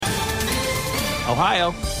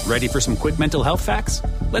Ohio, ready for some quick mental health facts?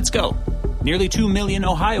 Let's go. Nearly 2 million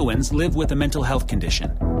Ohioans live with a mental health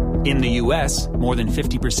condition. In the U.S., more than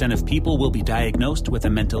 50% of people will be diagnosed with a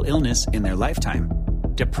mental illness in their lifetime.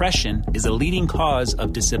 Depression is a leading cause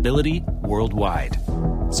of disability worldwide.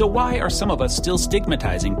 So why are some of us still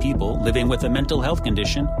stigmatizing people living with a mental health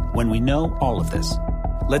condition when we know all of this?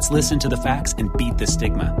 Let's listen to the facts and beat the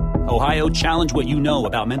stigma. Ohio, challenge what you know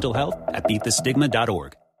about mental health at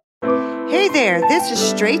beatthestigma.org. Hey there, this is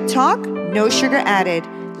Straight Talk, no sugar added.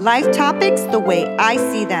 Life topics the way I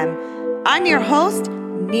see them. I'm your host,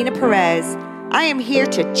 Nina Perez. I am here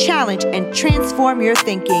to challenge and transform your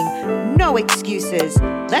thinking. No excuses.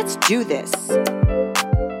 Let's do this.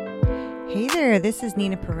 Hey there, this is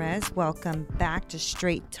Nina Perez. Welcome back to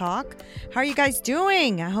Straight Talk. How are you guys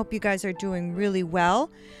doing? I hope you guys are doing really well.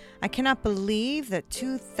 I cannot believe that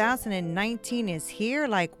 2019 is here.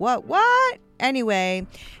 Like, what? Anyway,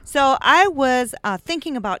 so I was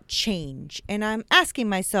thinking about change, and I'm asking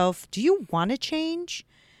myself, do you want to change?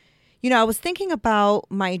 You know, I was thinking about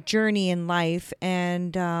my journey in life,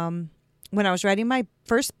 and when I was writing my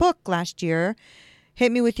first book last year,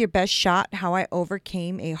 Hit Me With Your Best Shot, How I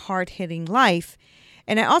Overcame a Hard-Hitting Life.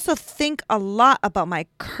 And I also think a lot about my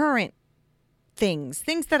current things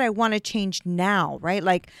that I want to change now, right?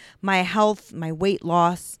 Like my health, my weight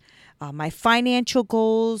loss, my financial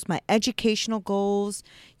goals, my educational goals.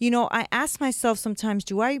 You know, I ask myself sometimes,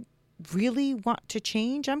 do I really want to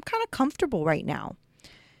change? I'm kind of comfortable right now.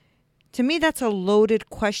 To me, that's a loaded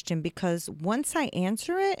question because once I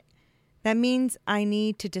answer it, that means I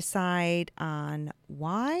need to decide on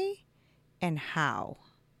why and how.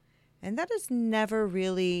 And that is never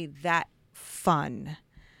really that fun.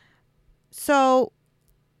 So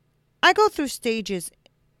I go through stages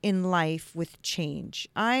in life with change.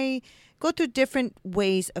 I go through different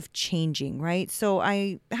ways of changing, right? So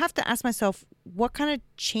I have to ask myself, what kind of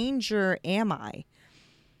changer am I?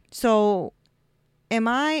 So am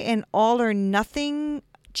I an all or nothing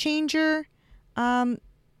changer?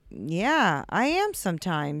 Yeah, I am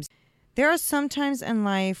sometimes. There are some times in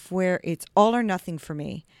life where it's all or nothing for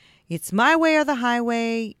me. It's my way or the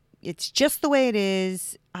highway. It's just the way it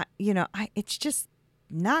is. It's just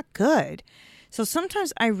not good. So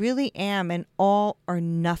sometimes I really am an all or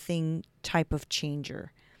nothing type of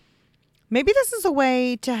changer. Maybe this is a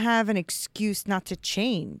way to have an excuse not to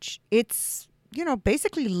change. It's,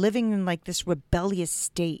 basically living in like this rebellious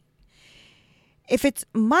state. If it's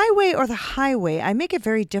my way or the highway, I make it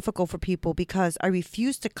very difficult for people because I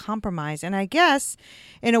refuse to compromise. And I guess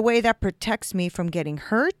in a way that protects me from getting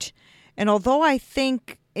hurt. And although I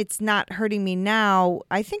think it's not hurting me now,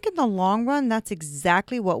 I think in the long run, that's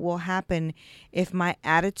exactly what will happen if my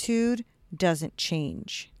attitude doesn't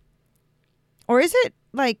change. Or is it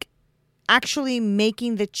like actually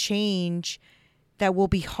making the change that will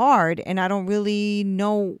be hard and I don't really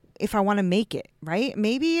know if I want to make it, right?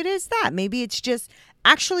 Maybe it is that. Maybe it's just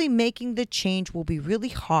actually making the change will be really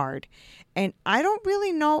hard and I don't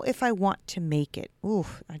really know if I want to make it. Ooh,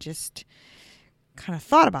 I just kind of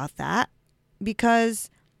thought about that because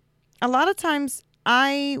a lot of times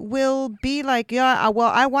I will be like, I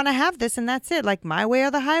want to have this and that's it, like my way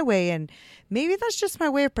or the highway. And maybe that's just my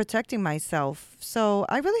way of protecting myself. So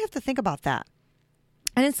I really have to think about that.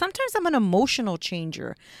 And then sometimes I'm an emotional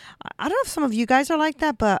changer. I don't know if some of you guys are like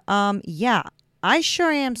that, but yeah, I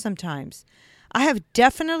sure am sometimes. I have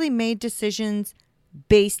definitely made decisions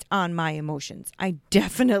based on my emotions. I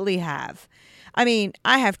definitely have. I mean,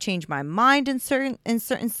 I have changed my mind in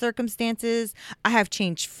certain circumstances. I have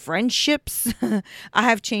changed friendships. I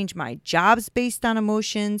have changed my jobs based on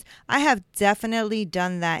emotions. I have definitely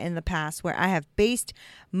done that in the past where I have based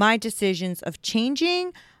my decisions of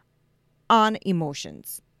changing on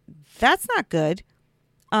emotions. That's not good.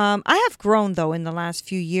 I have grown, though, in the last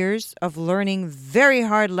few years of learning very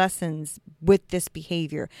hard lessons with this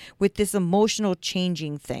behavior, with this emotional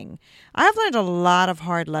changing thing. I've learned a lot of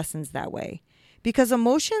hard lessons that way. Because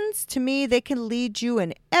emotions, to me, they can lead you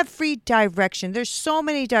in every direction. There's so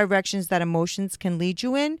many directions that emotions can lead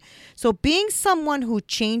you in. So being someone who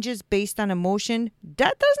changes based on emotion,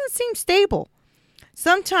 that doesn't seem stable.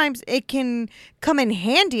 Sometimes it can come in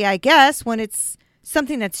handy, I guess, when it's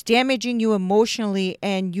something that's damaging you emotionally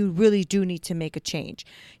and you really do need to make a change.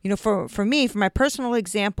 For me, for my personal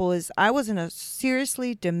example is I was in a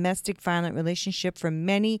seriously domestic violent relationship for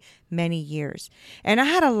many, many years. And I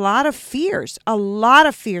had a lot of fears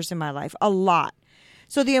in my life, a lot.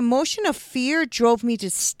 So the emotion of fear drove me to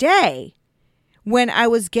stay when I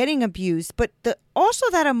was getting abused. But also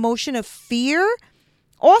that emotion of fear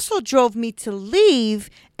also drove me to leave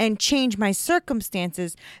and change my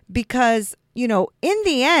circumstances because, in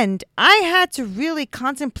the end, I had to really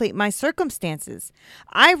contemplate my circumstances.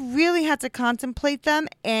 I really had to contemplate them,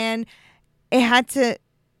 and it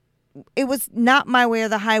was not my way or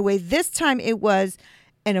the highway. This time it was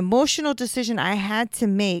an emotional decision I had to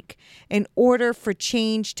make in order for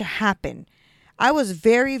change to happen. I was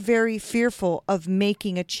very, very fearful of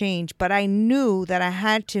making a change, but I knew that I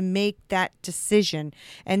had to make that decision.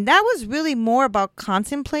 And that was really more about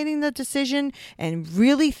contemplating the decision and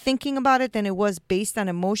really thinking about it than it was based on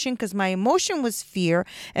emotion, because my emotion was fear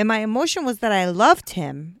and my emotion was that I loved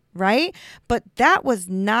him, right? But that was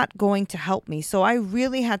not going to help me. So I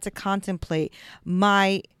really had to contemplate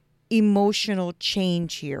my emotional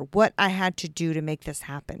change here, what I had to do to make this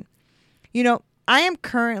happen. I am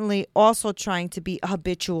currently also trying to be a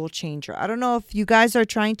habitual changer. I don't know if you guys are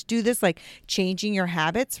trying to do this, like changing your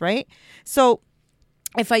habits, right? So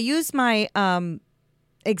if I use my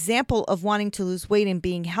example of wanting to lose weight and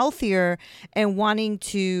being healthier and wanting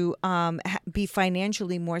to be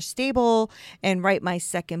financially more stable and write my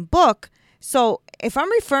second book. So if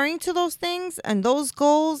I'm referring to those things and those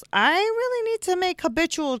goals, I really need to make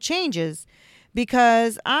habitual changes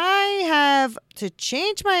because I have to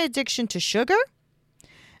change my addiction to sugar.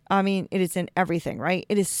 I mean, it is in everything, right?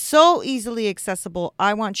 It is so easily accessible.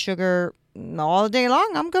 I want sugar all day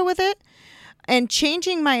long. I'm good with it. And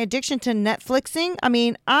changing my addiction to Netflixing. I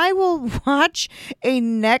mean, I will watch a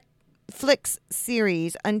Netflix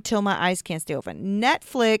series until my eyes can't stay open.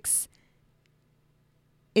 Netflix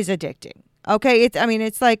is addicting. Okay?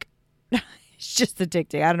 It's like, it's just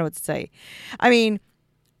addicting. I don't know what to say. I mean,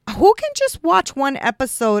 who can just watch one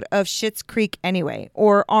episode of Schitt's Creek anyway?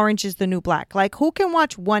 Or Orange is the New Black? Like, who can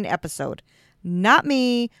watch one episode? Not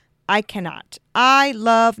me. I cannot. I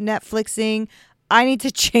love Netflixing. I need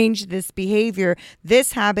to change this behavior.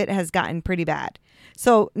 This habit has gotten pretty bad.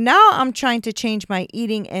 So now I'm trying to change my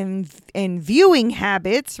eating and viewing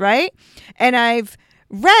habits, right? And I've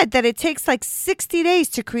read that it takes like 60 days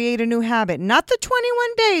to create a new habit, not the 21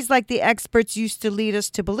 days like the experts used to lead us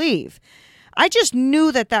to believe. I just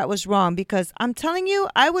knew that was wrong because I'm telling you,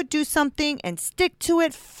 I would do something and stick to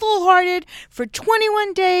it full-hearted for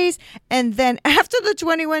 21 days. And then after the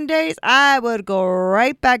 21 days, I would go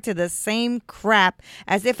right back to the same crap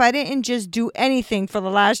as if I didn't just do anything for the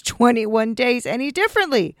last 21 days any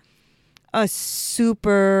differently.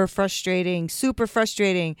 Super frustrating.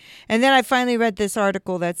 And then I finally read this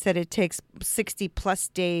article that said it takes 60 plus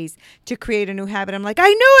days to create a new habit. I'm like, I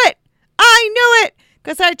knew it.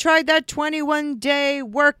 Because I tried that 21-day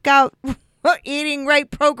workout eating right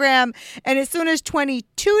program. And as soon as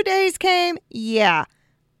 22 days came,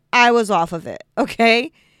 I was off of it.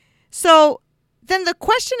 Okay. So then the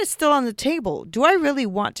question is still on the table. Do I really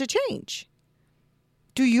want to change?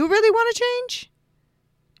 Do you really want to change?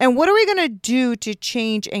 And what are we going to do to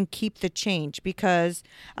change and keep the change? Because,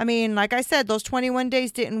 like I said, those 21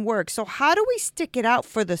 days didn't work. So how do we stick it out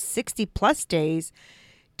for the 60 plus days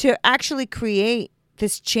to actually create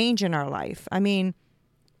this change in our life?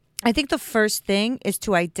 I think the first thing is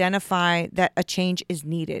to identify that a change is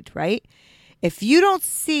needed, right? If you don't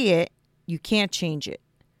see it, you can't change it.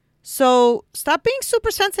 So stop being super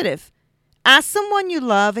sensitive. Ask someone you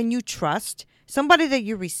love and you trust, somebody that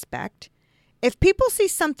you respect. If people see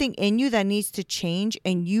something in you that needs to change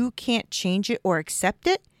and you can't change it or accept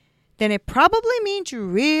it, then it probably means you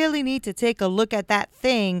really need to take a look at that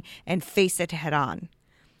thing and face it head on.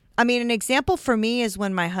 An example for me is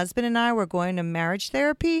when my husband and I were going to marriage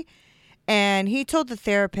therapy, and he told the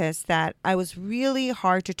therapist that I was really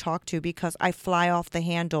hard to talk to because I fly off the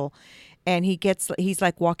handle and he's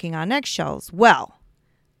like walking on eggshells. Well,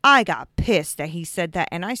 I got pissed that he said that,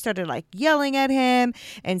 and I started like yelling at him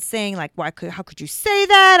and saying like, how could you say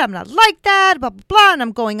that? I'm not like that, blah, blah, blah. And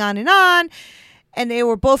I'm going on. And they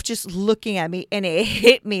were both just looking at me, and it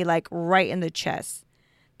hit me like right in the chest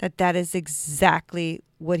that is exactly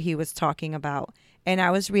what he was talking about. And I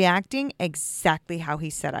was reacting exactly how he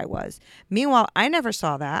said I was. Meanwhile, I never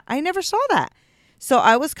saw that. So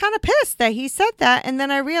I was kind of pissed that he said that. And then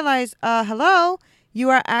I realized, hello, you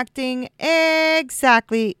are acting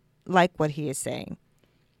exactly like what he is saying.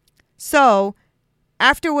 So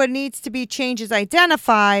after what needs to be changed is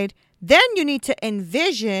identified, then you need to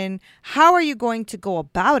envision how are you going to go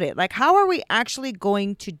about it? Like, how are we actually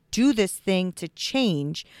going to do this thing to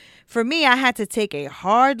change? For me, I had to take a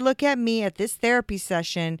hard look at me at this therapy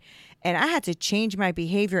session, and I had to change my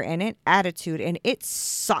behavior and an attitude, and it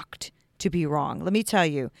sucked to be wrong. Let me tell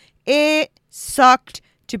you, it sucked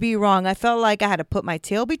to be wrong. I felt like I had to put my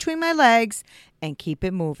tail between my legs and keep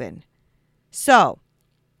it moving. So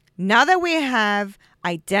now that we have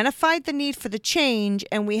identified the need for the change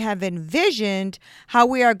and we have envisioned how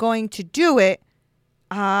we are going to do it,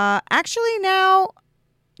 actually now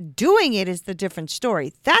doing it is the different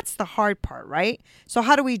story. That's the hard part, right? So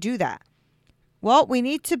how do we do that? Well, we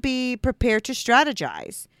need to be prepared to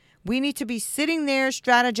strategize. We need to be sitting there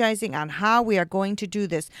strategizing on how we are going to do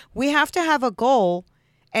this. We have to have a goal,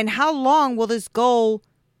 and how long will this goal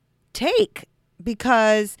take?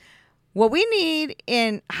 Because what we need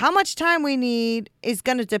and how much time we need is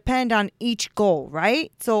going to depend on each goal,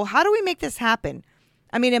 right? So how do we make this happen?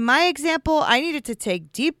 I mean, in my example, I needed to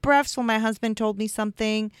take deep breaths when my husband told me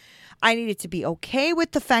something. I needed to be okay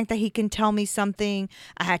with the fact that he can tell me something.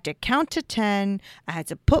 I had to count to 10. I had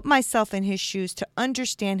to put myself in his shoes to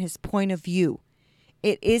understand his point of view.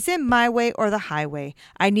 It isn't my way or the highway.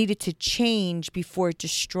 I needed to change before it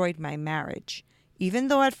destroyed my marriage, even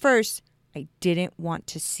though at first I didn't want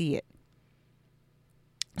to see it.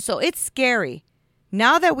 So it's scary.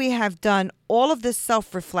 Now that we have done all of this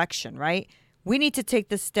self-reflection, right? We need to take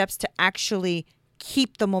the steps to actually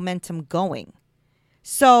keep the momentum going.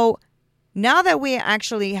 So now that we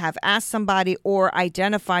actually have asked somebody or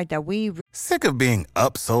identified that we... Sick of being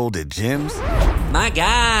upsold at gyms? My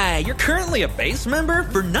guy, you're currently a base member?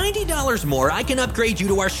 For $90 more, I can upgrade you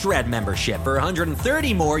to our Shred membership. For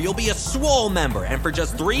 $130 more, you'll be a Swole member. And for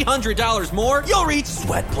just $300 more, you'll reach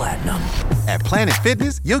Sweat Platinum. At Planet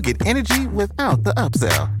Fitness, you'll get energy without the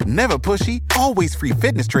upsell. Never pushy, always free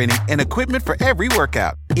fitness training and equipment for every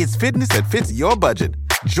workout. It's fitness that fits your budget.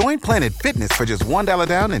 Join Planet Fitness for just $1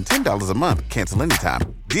 down and $10 a month. Cancel anytime.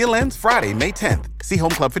 Deal ends Friday, May 10th. See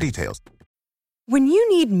Home Club for details. When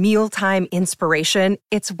you need mealtime inspiration,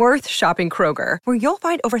 it's worth shopping Kroger, where you'll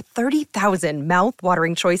find over 30,000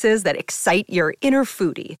 mouth-watering choices that excite your inner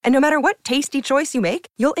foodie. And no matter what tasty choice you make,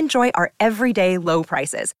 you'll enjoy our everyday low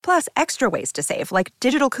prices, plus extra ways to save, like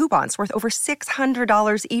digital coupons worth over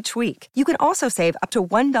 $600 each week. You can also save up to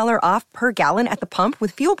 $1 off per gallon at the pump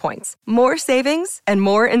with fuel points. More savings and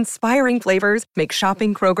more inspiring flavors make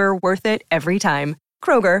shopping Kroger worth it every time.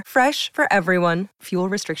 Kroger, fresh for everyone. Fuel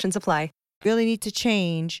restrictions apply. Really need to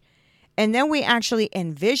change, and then we actually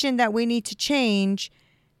envision that we need to change.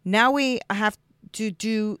 Now we have to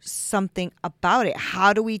do something about it.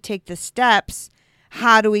 How do we take the steps?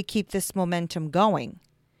 How do we keep this momentum going?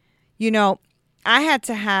 You know, I had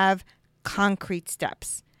to have concrete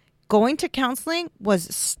steps. Going to counseling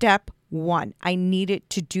was step one. I needed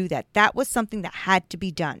to do that. That was something that had to be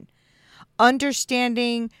done.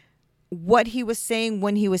 Understanding what he was saying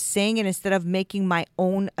when he was saying it instead of making my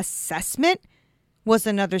own assessment was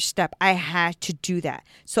another step. I had to do that.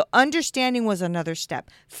 So understanding was another step.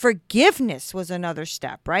 Forgiveness was another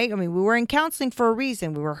step, right? I mean, we were in counseling for a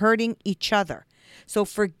reason. We were hurting each other. So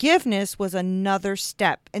forgiveness was another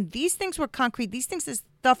step. And these things were concrete. These things is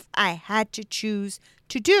stuff I had to choose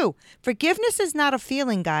to do. Forgiveness is not a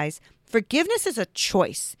feeling, guys. Forgiveness is a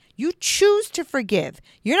choice. You choose to forgive.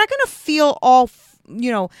 You're not going to feel all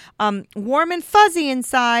warm and fuzzy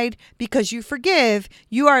inside because you forgive.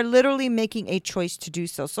 You are literally making a choice to do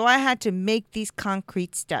so. So I had to make these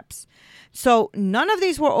concrete steps. So none of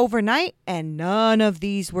these were overnight and none of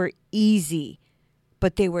these were easy,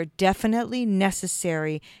 but they were definitely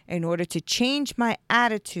necessary in order to change my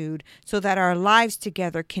attitude so that our lives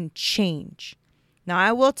together can change. Now,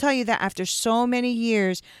 I will tell you that after so many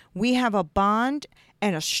years, we have a bond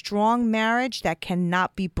and a strong marriage that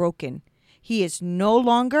cannot be broken. He is no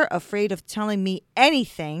longer afraid of telling me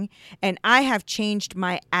anything, and I have changed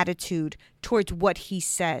my attitude towards what he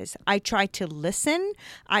says. I try to listen.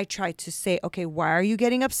 I try to say, okay, why are you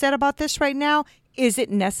getting upset about this right now? Is it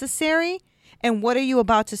necessary? And what are you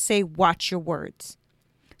about to say? Watch your words.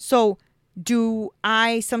 So do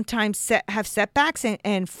I sometimes have setbacks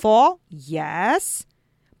and fall? Yes.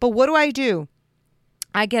 But what do?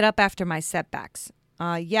 I get up after my setbacks.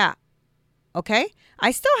 Yeah. Okay. I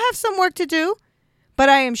still have some work to do, but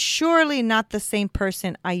I am surely not the same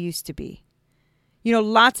person I used to be. You know,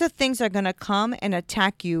 lots of things are going to come and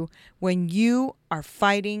attack you when you are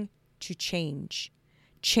fighting to change.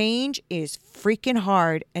 Change is freaking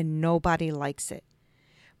hard and nobody likes it.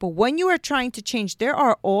 But when you are trying to change, there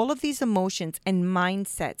are all of these emotions and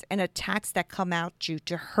mindsets and attacks that come at you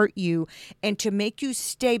to hurt you and to make you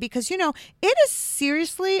stay. Because, you know, it is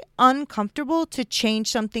seriously uncomfortable to change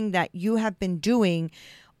something that you have been doing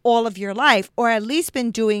all of your life, or at least been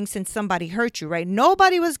doing since somebody hurt you, right?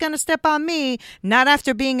 Nobody was going to step on me, not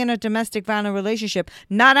after being in a domestic violent relationship,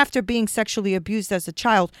 not after being sexually abused as a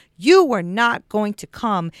child. You were not going to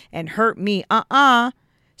come and hurt me.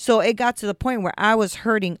 So it got to the point where I was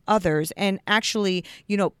hurting others and actually,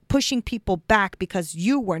 pushing people back because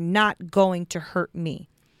you were not going to hurt me.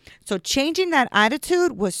 So changing that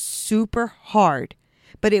attitude was super hard,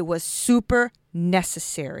 but it was super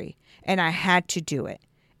necessary. And I had to do it.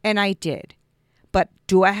 And I did. But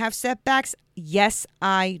do I have setbacks? Yes,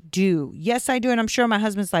 I do. Yes, I do. And I'm sure my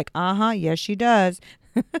husband's like, yes, she does.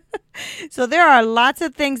 So there are lots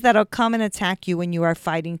of things that'll come and attack you when you are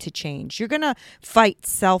fighting to change. You're going to fight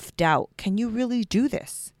self-doubt. Can you really do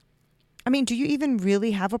this? I mean, do you even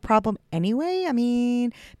really have a problem anyway? I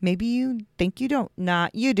mean, maybe you think you don't. Nah,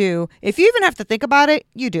 you do. If you even have to think about it,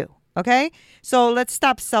 you do. Okay? So let's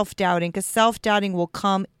stop self-doubting, because self-doubting will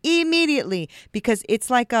come immediately, because it's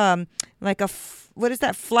like what is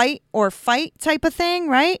that, flight or fight type of thing,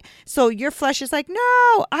 right? So your flesh is like,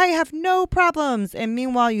 no, I have no problems. And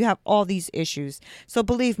meanwhile, you have all these issues. So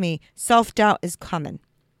believe me, self-doubt is coming.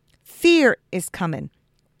 Fear is coming.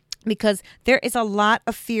 Because there is a lot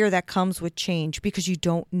of fear that comes with change, because you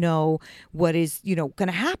don't know what is, going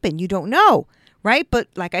to happen. You don't know, right? But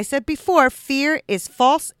like I said before, fear is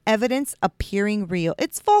false evidence appearing real.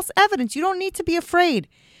 It's false evidence. You don't need to be afraid.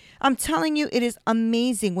 I'm telling you, it is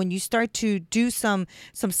amazing when you start to do some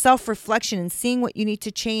self-reflection and seeing what you need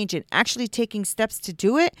to change and actually taking steps to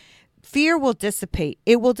do it. Fear will dissipate.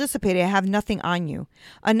 It will dissipate. It have nothing on you.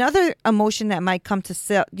 Another emotion that might come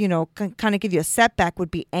to, kind of give you a setback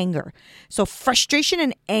would be anger. So frustration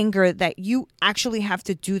and anger that you actually have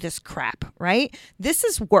to do this crap, right? This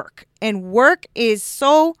is work, and work is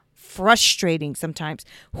so frustrating sometimes.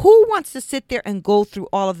 Who wants to sit there and go through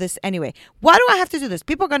all of this anyway? Why do I have to do this?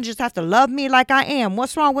 People are going to just have to love me like I am.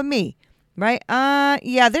 What's wrong with me? Right?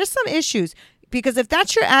 Yeah, there's some issues. Because if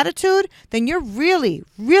that's your attitude, then you're really,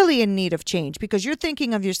 really in need of change, because you're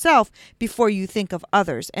thinking of yourself before you think of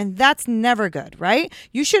others. And that's never good, right?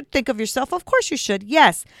 You should think of yourself. Of course you should.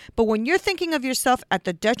 Yes. But when you're thinking of yourself at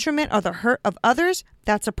the detriment or the hurt of others,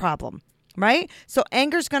 that's a problem, right? So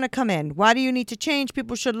anger's going to come in. Why do you need to change?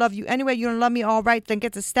 People should love you anyway. You don't love me. All right. Then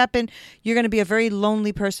get to stepping. You're going to be a very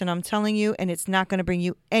lonely person, I'm telling you, and it's not going to bring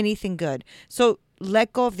you anything good. So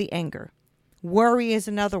let go of the anger. Worry is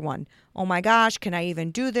another one. Oh my gosh, can I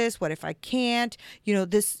even do this? What if I can't?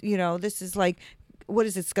 This is like, what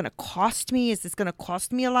is this going to cost me? Is this going to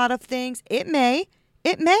cost me a lot of things? It may,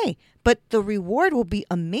 but the reward will be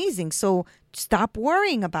amazing. So stop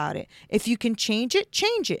worrying about it. If you can change it,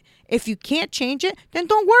 change it. If you can't change it, then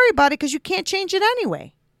don't worry about it, because you can't change it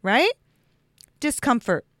anyway, right?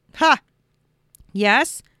 Discomfort.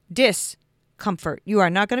 Yes, comfort. You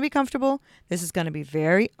are not going to be comfortable. This is going to be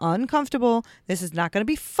very uncomfortable. This is not going to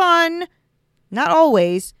be fun. Not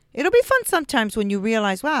always. It'll be fun sometimes when you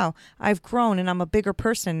realize, wow, I've grown and I'm a bigger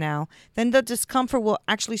person now. Then the discomfort will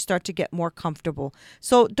actually start to get more comfortable.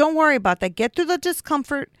 So don't worry about that. Get through the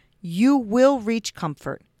discomfort. You will reach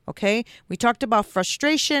comfort. Okay? We talked about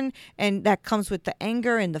frustration, and that comes with the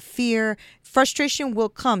anger and the fear. Frustration will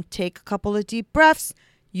come. Take a couple of deep breaths.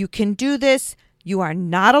 You can do this. You are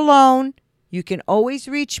not alone. You can always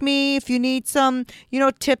reach me if you need some,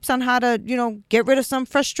 tips on how to, get rid of some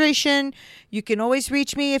frustration. You can always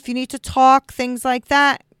reach me if you need to talk, things like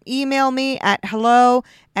that. Email me at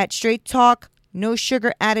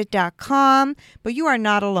hello@straighttalknosugaradded.com. But you are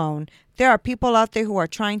not alone. There are people out there who are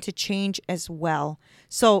trying to change as well.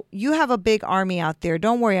 So you have a big army out there.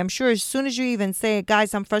 Don't worry. I'm sure as soon as you even say,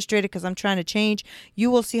 guys, I'm frustrated because I'm trying to change,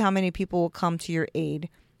 you will see how many people will come to your aid.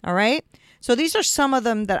 All right? So these are some of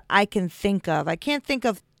them that I can think of. I can't think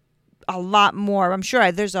of a lot more. I'm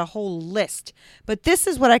sure there's a whole list. But this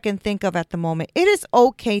is what I can think of at the moment. It is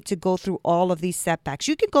okay to go through all of these setbacks.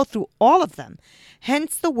 You can go through all of them.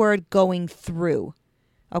 Hence the word going through.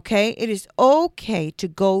 Okay? It is okay to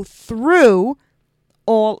go through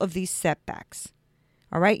all of these setbacks.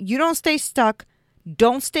 All right? You don't stay stuck.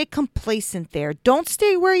 Don't stay complacent there. Don't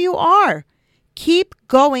stay where you are. Keep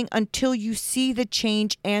going until you see the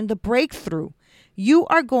change and the breakthrough. You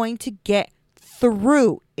are going to get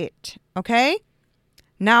through it, okay?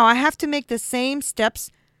 Now, I have to make the same steps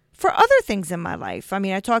for other things in my life. I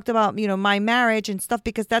mean, I talked about, my marriage and stuff,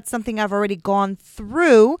 because that's something I've already gone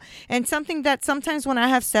through, and something that sometimes when I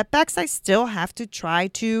have setbacks, I still have to try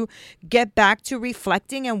to get back to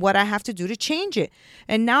reflecting and what I have to do to change it.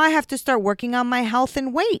 And now I have to start working on my health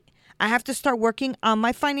and weight. I have to start working on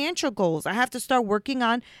my financial goals. I have to start working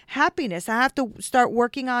on happiness. I have to start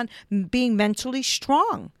working on being mentally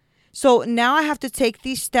strong. So now I have to take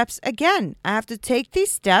these steps again. I have to take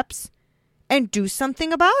these steps and do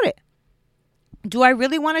something about it. Do I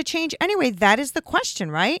really want to change anyway? That is the question,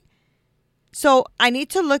 right? So I need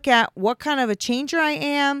to look at what kind of a changer I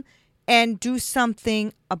am and do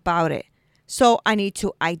something about it. So I need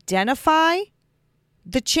to identify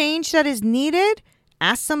the change that is needed.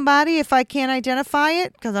 Ask somebody if I can't identify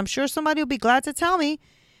it, because I'm sure somebody will be glad to tell me.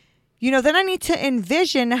 then I need to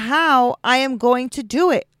envision how I am going to do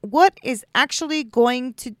it. What is actually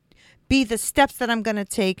going to be the steps that I'm going to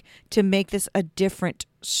take to make this a different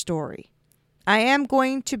story? I am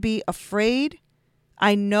going to be afraid.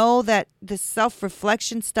 I know that the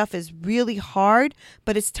self-reflection stuff is really hard,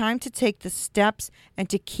 but it's time to take the steps and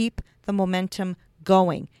to keep the momentum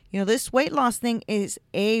going. This weight loss thing is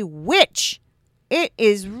a witch. It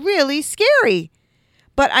is really scary.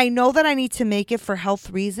 But I know that I need to make it for health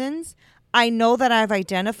reasons. I know that I've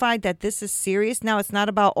identified that this is serious. Now it's not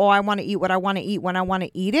about, I want to eat what I want to eat when I want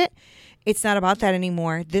to eat it. It's not about that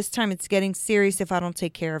anymore. This time it's getting serious if I don't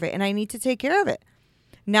take care of it. And I need to take care of it.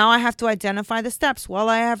 Now I have to identify the steps. Well,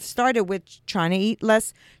 I have started with trying to eat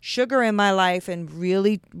less sugar in my life and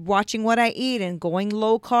really watching what I eat and going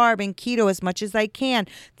low carb and keto as much as I can.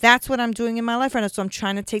 That's what I'm doing in my life right now. So I'm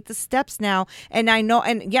trying to take the steps now. And I know,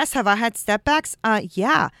 and yes, have I had setbacks?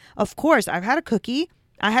 Yeah, of course. I've had a cookie.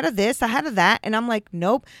 I had a this, I had a that. And I'm like,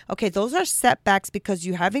 nope. Okay, those are setbacks because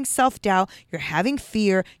you're having self-doubt, you're having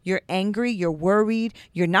fear, you're angry, you're worried,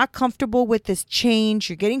 you're not comfortable with this change,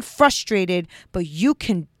 you're getting frustrated, but you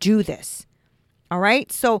can do this. All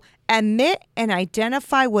right? So admit and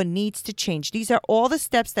identify what needs to change. These are all the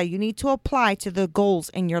steps that you need to apply to the goals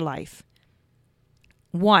in your life.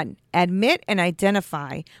 1, admit and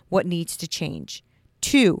identify what needs to change.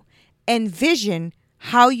 2, envision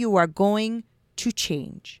how you are going to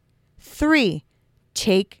change. 3,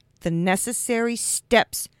 take the necessary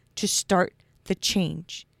steps to start the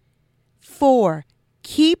change. 4,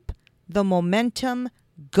 keep the momentum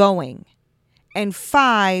going. And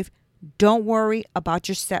 5, don't worry about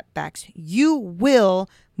your setbacks. You will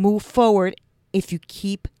move forward if you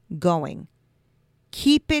keep going.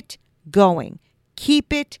 Keep it going.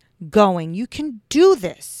 Keep it going. You can do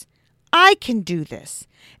this. I can do this.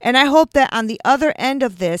 And I hope that on the other end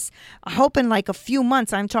of this, I hope in like a few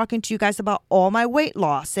months, I'm talking to you guys about all my weight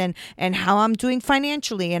loss and how I'm doing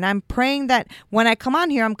financially. And I'm praying that when I come on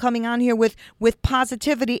here, I'm coming on here with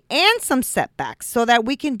positivity and some setbacks so that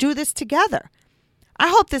we can do this together. I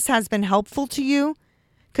hope this has been helpful to you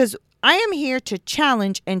because I am here to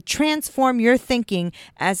challenge and transform your thinking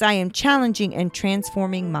as I am challenging and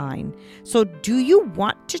transforming mine. So do you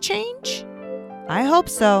want to change? I hope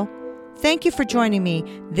so. Thank you for joining me.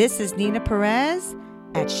 This is Nina Perez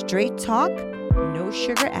at Straight Talk, No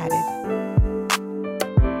Sugar Added.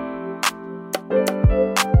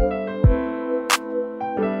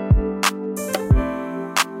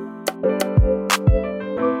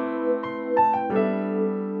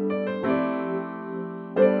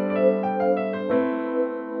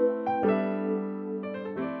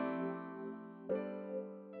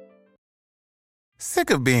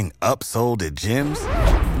 Sick of being upsold at gyms?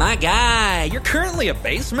 My guy, you're currently a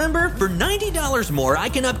base member? For $90 more, I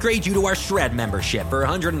can upgrade you to our Shred membership. For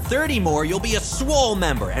 $130 more, you'll be a Swole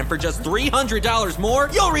member. And for just $300 more,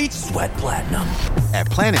 you'll reach Sweat Platinum. At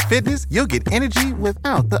Planet Fitness, you'll get energy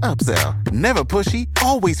without the upsell. Never pushy,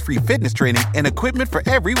 always free fitness training and equipment for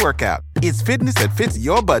every workout. It's fitness that fits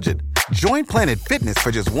your budget. Join Planet Fitness for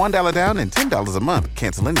just $1 down and $10 a month.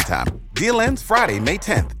 Cancel anytime. Deal ends Friday, May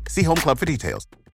 10th. See Home Club for details.